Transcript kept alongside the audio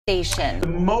The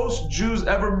most Jews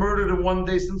ever murdered in one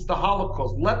day since the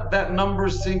Holocaust. Let that number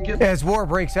sink in. As war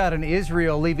breaks out in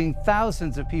Israel, leaving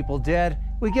thousands of people dead,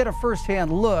 we get a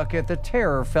first-hand look at the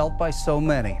terror felt by so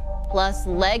many. Plus,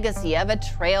 legacy of a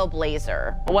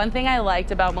trailblazer. One thing I liked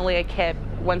about Malia Kipp,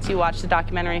 once you watch the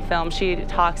documentary film, she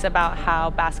talks about how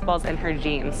basketball's in her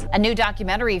genes. A new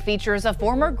documentary features a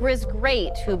former Grizz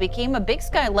great who became a Big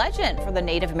Sky legend for the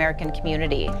Native American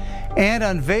community. And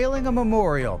unveiling a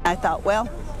memorial. I thought, well,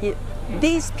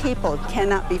 these people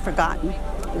cannot be forgotten.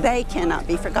 They cannot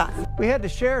be forgotten. We head to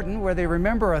Sheridan, where they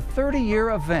remember a 30-year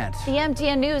event. The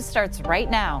MTN News starts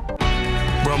right now.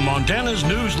 From Montana's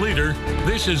news leader,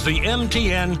 this is the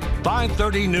MTN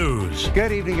 530 News.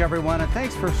 Good evening, everyone, and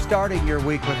thanks for starting your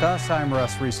week with us. I'm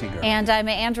Russ Riesinger. And I'm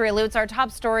Andrea. Lutz. Our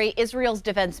top story, Israel's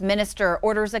defense minister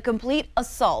orders a complete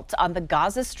assault on the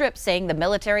Gaza Strip, saying the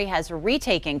military has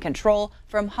retaken control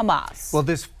from Hamas. Well,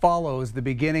 this follows the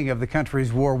beginning of the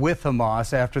country's war with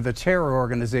Hamas after the terror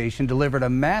organization delivered a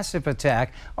massive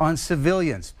attack on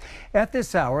civilians. At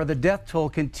this hour, the death toll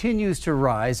continues to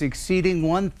rise, exceeding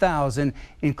 1,000,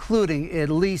 including at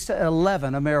least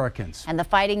 11 Americans. And the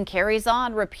fighting carries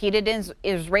on. Repeated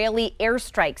Israeli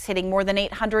airstrikes hitting more than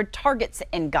 800 targets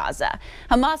in Gaza.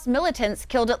 Hamas militants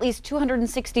killed at least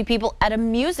 260 people at a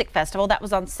music festival that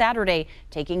was on Saturday,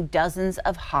 taking dozens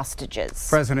of hostages.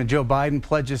 President Joe Biden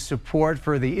pledges support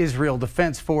for the Israel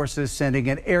Defense Forces, sending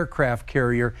an aircraft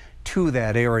carrier to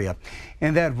that area.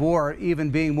 And that war, even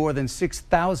being more than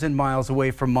 6,000 miles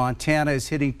away from Montana, is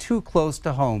hitting too close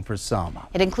to home for some.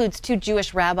 It includes two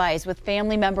Jewish rabbis with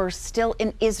family members still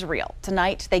in Israel.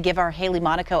 Tonight, they give our Haley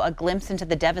Monaco a glimpse into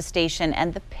the devastation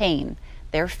and the pain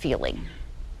they're feeling.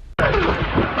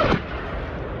 I'm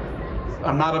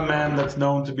not a man that's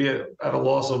known to be at a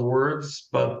loss of words,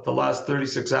 but the last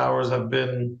 36 hours have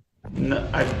been,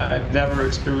 I've never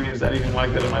experienced anything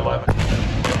like that in my life.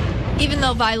 Even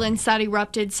though violence that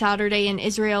erupted Saturday in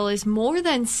Israel is more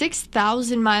than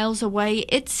 6,000 miles away,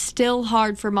 it's still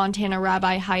hard for Montana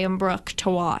Rabbi Chaim Brook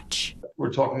to watch.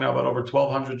 We're talking now about over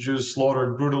 1,200 Jews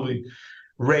slaughtered, brutally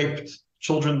raped,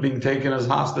 children being taken as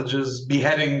hostages,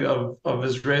 beheading of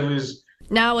Israelis.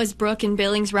 Now, as Brook and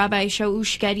Billings Rabbi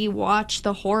Shaush Getty watch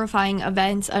the horrifying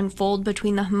events unfold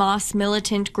between the Hamas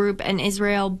militant group and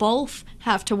Israel, both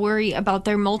have to worry about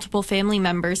their multiple family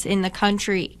members in the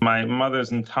country. My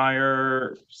mother's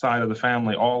entire side of the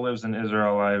family all lives in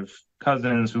Israel. I have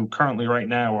cousins who currently right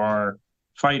now are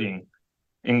fighting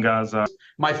in Gaza.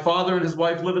 My father and his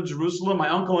wife live in Jerusalem. My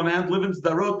uncle and aunt live in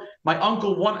Sderot. My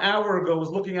uncle 1 hour ago was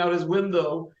looking out his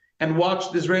window and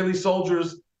watched Israeli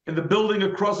soldiers in the building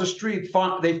across the street.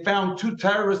 They found two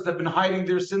terrorists that have been hiding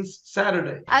there since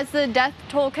Saturday. As the death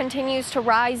toll continues to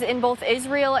rise in both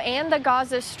Israel and the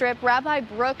Gaza Strip, Rabbi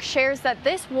Brook shares that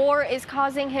this war is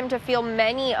causing him to feel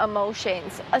many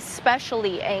emotions,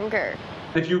 especially anger.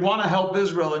 If you want to help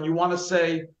Israel and you want to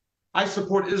say, I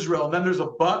support Israel, and then there's a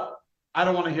but, I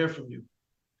don't want to hear from you.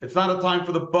 It's not a time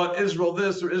for the but, Israel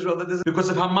this or Israel that. Because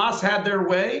if Hamas had their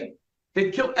way,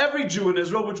 they'd kill every Jew in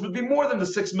Israel, which would be more than the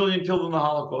 6 million killed in the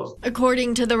Holocaust.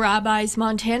 According to the rabbis,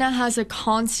 Montana has a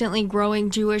constantly growing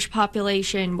Jewish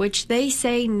population, which they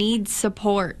say needs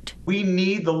support. We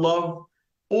need the love,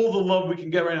 all the love we can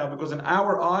get right now, because in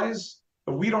our eyes,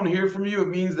 if we don't hear from you, it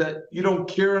means that you don't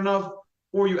care enough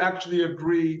or you actually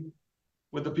agree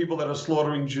with the people that are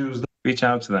slaughtering Jews. Reach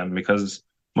out to them because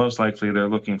most likely they're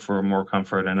looking for more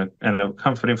comfort, and a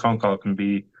comforting phone call can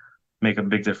make a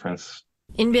big difference.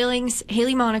 In Billings,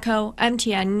 Haley Monaco,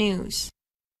 MTN News.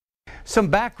 Some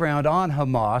background on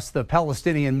Hamas, the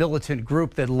Palestinian militant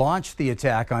group that launched the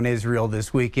attack on Israel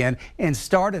this weekend and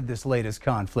started this latest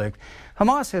conflict.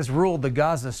 Hamas has ruled the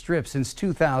Gaza Strip since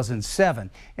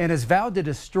 2007 and has vowed to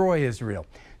destroy Israel.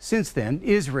 Since then,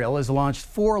 Israel has launched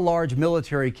 4 large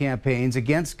military campaigns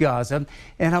against Gaza,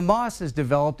 and Hamas has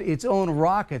developed its own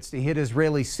rockets to hit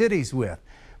Israeli cities with.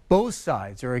 Both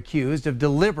sides are accused of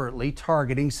deliberately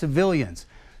targeting civilians.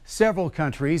 Several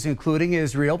countries, including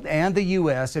Israel and the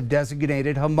U.S., have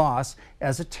designated Hamas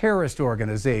as a terrorist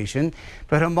organization.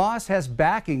 But Hamas has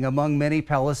backing among many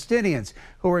Palestinians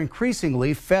who are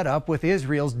increasingly fed up with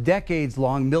Israel's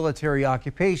decades-long military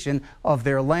occupation of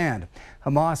their land.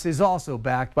 Hamas is also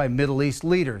backed by Middle East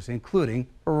leaders, including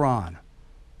Iran.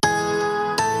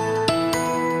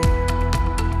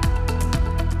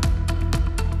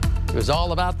 It was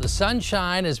all about the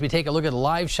sunshine as we take a look at a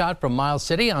live shot from Miles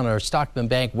City on our Stockman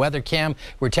Bank weather cam,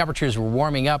 where temperatures were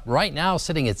warming up right now,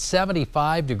 sitting at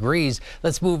 75 degrees.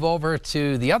 Let's move over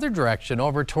to the other direction,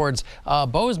 over towards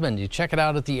Bozeman. You check it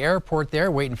out at the airport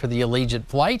there, waiting for the Allegiant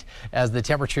flight as the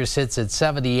temperature sits at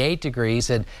 78 degrees.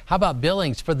 And how about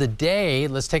Billings for the day?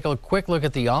 Let's take a quick look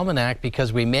at the almanac,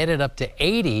 because we made it up to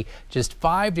 80, just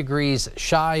 5 degrees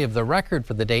shy of the record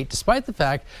for the date, despite the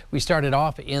fact we started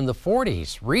off in the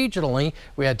 40s. Regionally,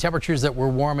 we had temperatures that were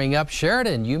warming up.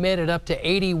 Sheridan, you made it up to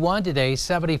 81 today,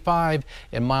 75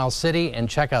 in Miles City, and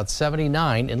check out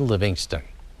 79 in Livingston.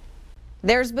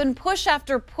 There's been push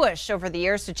after push over the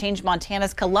years to change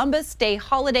Montana's Columbus Day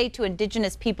holiday to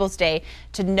Indigenous Peoples Day,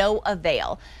 to no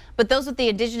avail. But those with the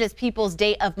Indigenous Peoples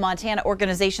Day of Montana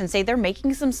organization say they're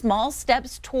making some small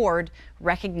steps toward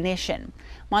recognition.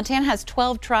 Montana has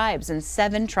 12 tribes and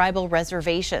 7 tribal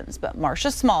reservations, but Marcia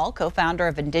Small, co-founder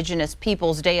of Indigenous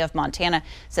Peoples Day of Montana,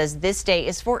 says this day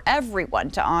is for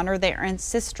everyone to honor their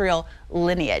ancestral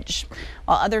lineage.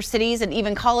 While other cities and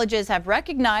even colleges have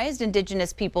recognized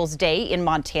Indigenous Peoples Day in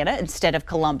Montana instead of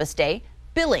Columbus Day,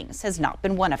 Billings has not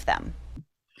been one of them.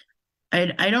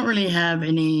 I don't really have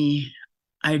any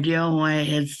idea why it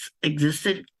has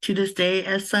existed to this day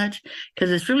as such,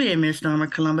 because it's really a misnomer.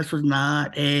 Columbus was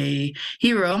not a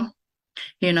hero,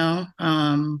 you know.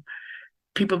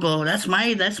 People go, that's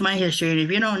my history, and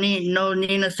if you don't know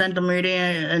Nina Santa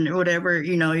Maria and whatever,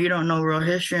 you know, you don't know real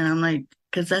history. And I'm like,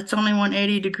 because that's only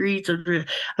 180 degrees of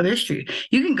history.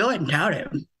 You can go ahead and tout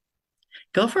it,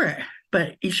 go for it,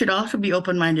 but you should also be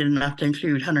open-minded enough to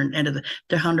include the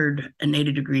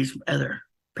 180 degrees other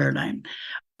paradigm.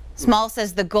 Small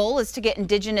says the goal is to get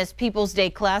Indigenous Peoples Day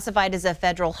classified as a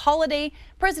federal holiday.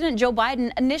 President Joe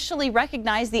Biden initially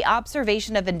recognized the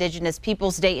observation of Indigenous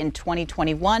Peoples Day in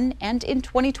 2021 and in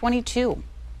 2022.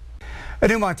 A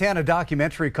new Montana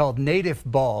documentary called Native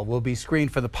Ball will be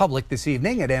screened for the public this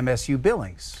evening at MSU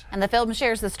Billings. And the film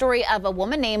shares the story of a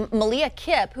woman named Malia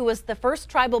Kipp, who was the first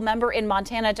tribal member in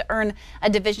Montana to earn a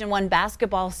Division I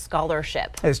basketball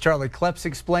scholarship. As Charlie Kleps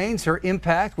explains, her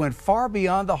impact went far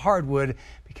beyond the hardwood,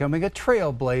 becoming a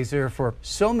trailblazer for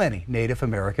so many Native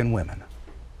American women.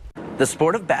 The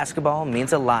sport of basketball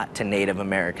means a lot to Native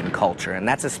American culture, and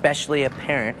that's especially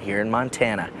apparent here in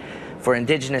Montana. For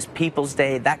Indigenous Peoples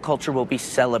Day, that culture will be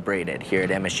celebrated here at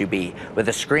MSUB with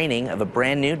a screening of a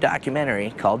brand new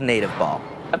documentary called Native Ball.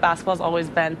 Basketball's always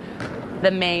been the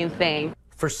main thing.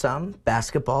 For some,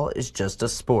 basketball is just a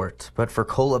sport, but for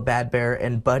Cola Bad Bear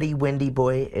and Buddy Windy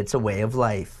Boy, it's a way of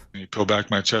life. When you peel back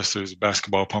my chest, there's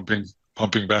basketball pumping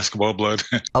basketball blood.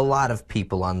 A lot of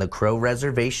people on the Crow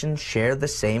Reservation share the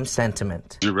same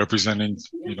sentiment. You're representing,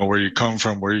 you know, where you come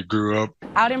from, where you grew up.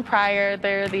 Out in Pryor,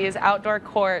 there are these outdoor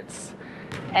courts,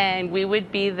 and we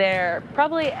would be there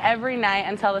probably every night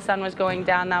until the sun was going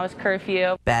down. That was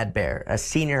curfew. Bad Bear, a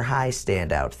senior high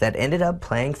standout that ended up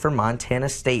playing for Montana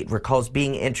State, recalls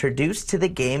being introduced to the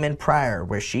game in Pryor,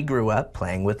 where she grew up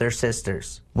playing with her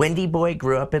sisters. Windy Boy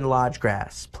grew up in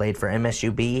Lodgegrass, played for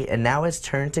MSUB, and now has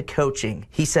turned to coaching.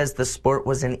 He says the sport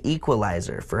was an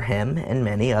equalizer for him and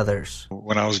many others.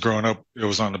 When I was growing up, it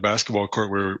was on the basketball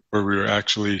court where we were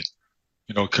actually,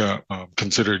 you know,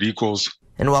 considered equals.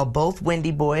 And while both Windy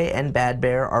Boy and Bad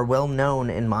Bear are well known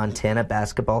in Montana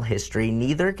basketball history,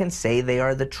 neither can say they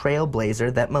are the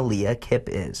trailblazer that Malia Kipp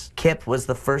is. Kipp was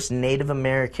the first Native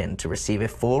American to receive a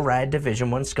full-ride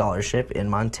Division I scholarship in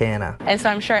Montana. And so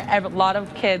I'm sure a lot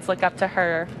of kids look up to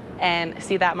her and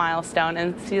see that milestone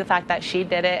and see the fact that she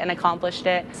did it and accomplished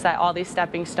it, set all these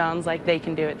stepping stones, like they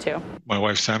can do it too. My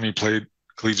wife Sammy played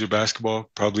collegiate basketball,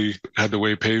 probably had the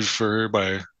way paved for her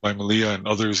by Malia and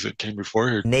others that came before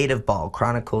her. Native Ball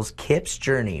chronicles Kipp's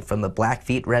journey from the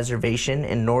Blackfeet Reservation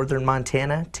in northern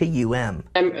Montana to UM.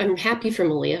 I'm happy for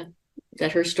Malia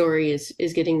that her story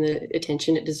is getting the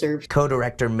attention it deserves.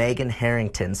 Co-director Megan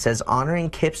Harrington says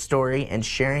honoring Kipp's story and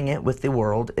sharing it with the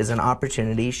world is an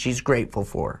opportunity she's grateful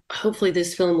for. Hopefully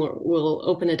this film will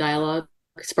open a dialogue,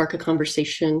 spark a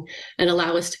conversation, and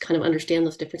allow us to kind of understand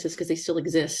those differences because they still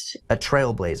exist. A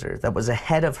trailblazer that was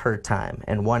ahead of her time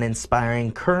and one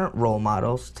inspiring current role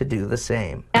models to do the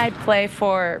same. I play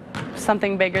for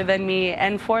something bigger than me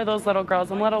and for those little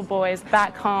girls and little boys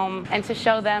back home, and to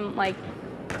show them, like,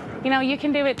 you know, you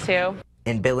can do it too.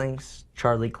 In Billings,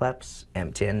 Charlie Kleps,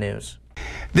 MTN News.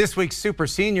 This week's Super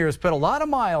Senior has put a lot of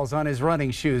miles on his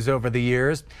running shoes over the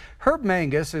years. Herb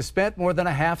Mangus has spent more than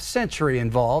a half-century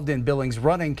involved in Billings'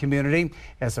 running community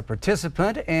as a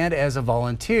participant and as a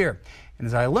volunteer. And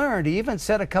as I learned, he even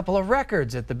set a couple of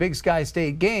records at the Big Sky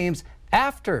State Games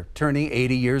after turning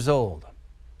 80 years old.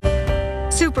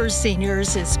 Super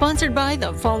Seniors is sponsored by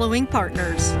the following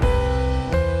partners.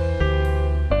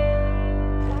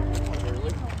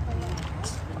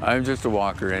 I'm just a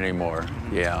walker anymore,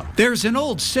 yeah. There's an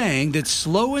old saying that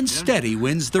slow and steady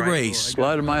wins the race. A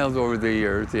lot of miles over the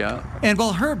years, yeah. And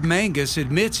while Herb Mangus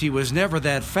admits he was never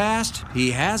that fast,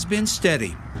 he has been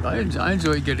steady. I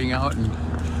enjoy getting out and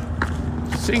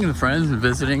seeing the friends and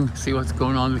visiting, see what's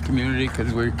going on in the community,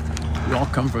 because we all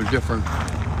come from different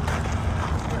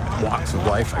walks of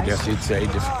life, I guess you'd say.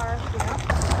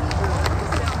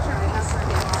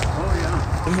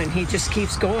 And he just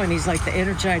keeps going. He's like the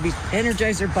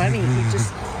Energizer Bunny.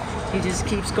 He just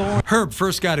keeps going. Herb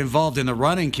first got involved in the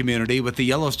running community with the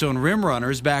Yellowstone Rim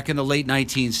Runners back in the late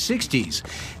 1960s.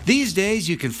 These days,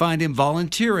 you can find him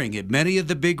volunteering at many of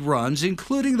the big runs,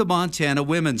 including the Montana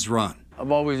Women's Run.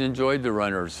 I've always enjoyed the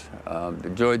runners,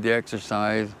 enjoyed the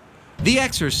exercise. The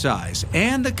exercise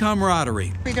and the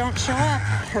camaraderie. We don't show up.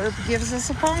 Herb gives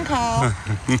us a phone call.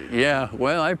 Yeah,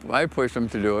 well, I push him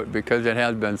to do it because it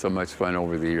has been so much fun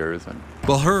over the years.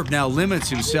 While Herb now limits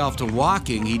himself to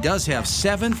walking, he does have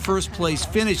 7 first-place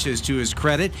finishes to his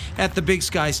credit at the Big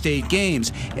Sky State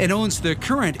Games and owns the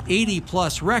current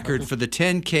 80-plus record for the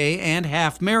 10K and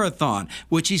half marathon,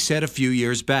 which he set a few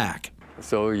years back.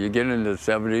 So you get into the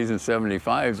 70s and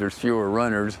 75s, there's fewer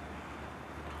runners.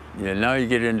 Yeah, now you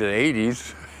get into the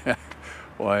 80s,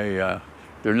 why, there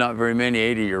are not very many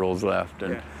 80-year-olds left.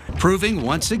 And proving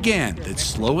once again that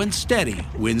slow and steady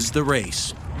wins the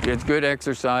race. It's good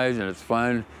exercise and it's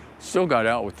fun. Still got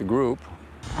out with the group.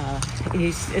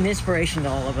 He's an inspiration to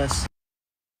all of us.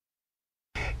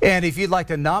 And if you'd like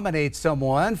to nominate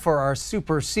someone for our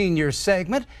Super Seniors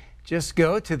segment, just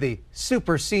go to the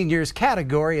Super Seniors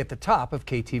category at the top of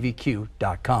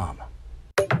KTVQ.com.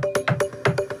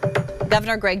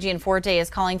 Governor Greg Gianforte is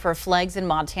calling for flags in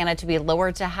Montana to be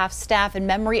lowered to half staff in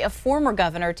memory of former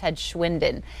Governor Ted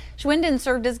Schwinden. Schwinden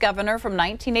served as governor from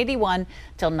 1981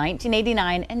 till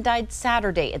 1989 and died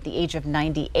Saturday at the age of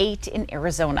 98 in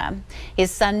Arizona.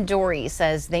 His son Dory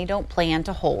says they don't plan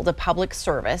to hold a public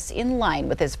service in line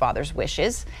with his father's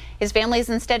wishes. His family is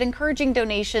instead encouraging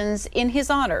donations in his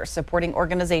honor, supporting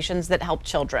organizations that help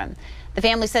children. The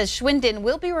family says Schwinden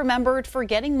will be remembered for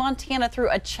getting Montana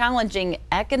through a challenging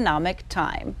economic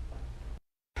time.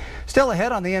 Still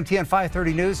ahead on the MTN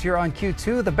 530 News here on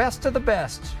Q2, the best of the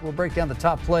best. We'll break down the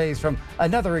top plays from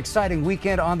another exciting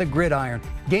weekend on the gridiron.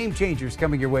 Game changers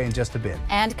coming your way in just a bit.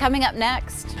 And coming up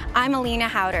next, I'm Alina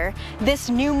Howder. This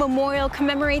new memorial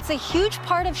commemorates a huge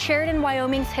part of Sheridan,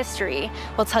 Wyoming's history.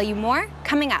 We'll tell you more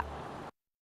coming up.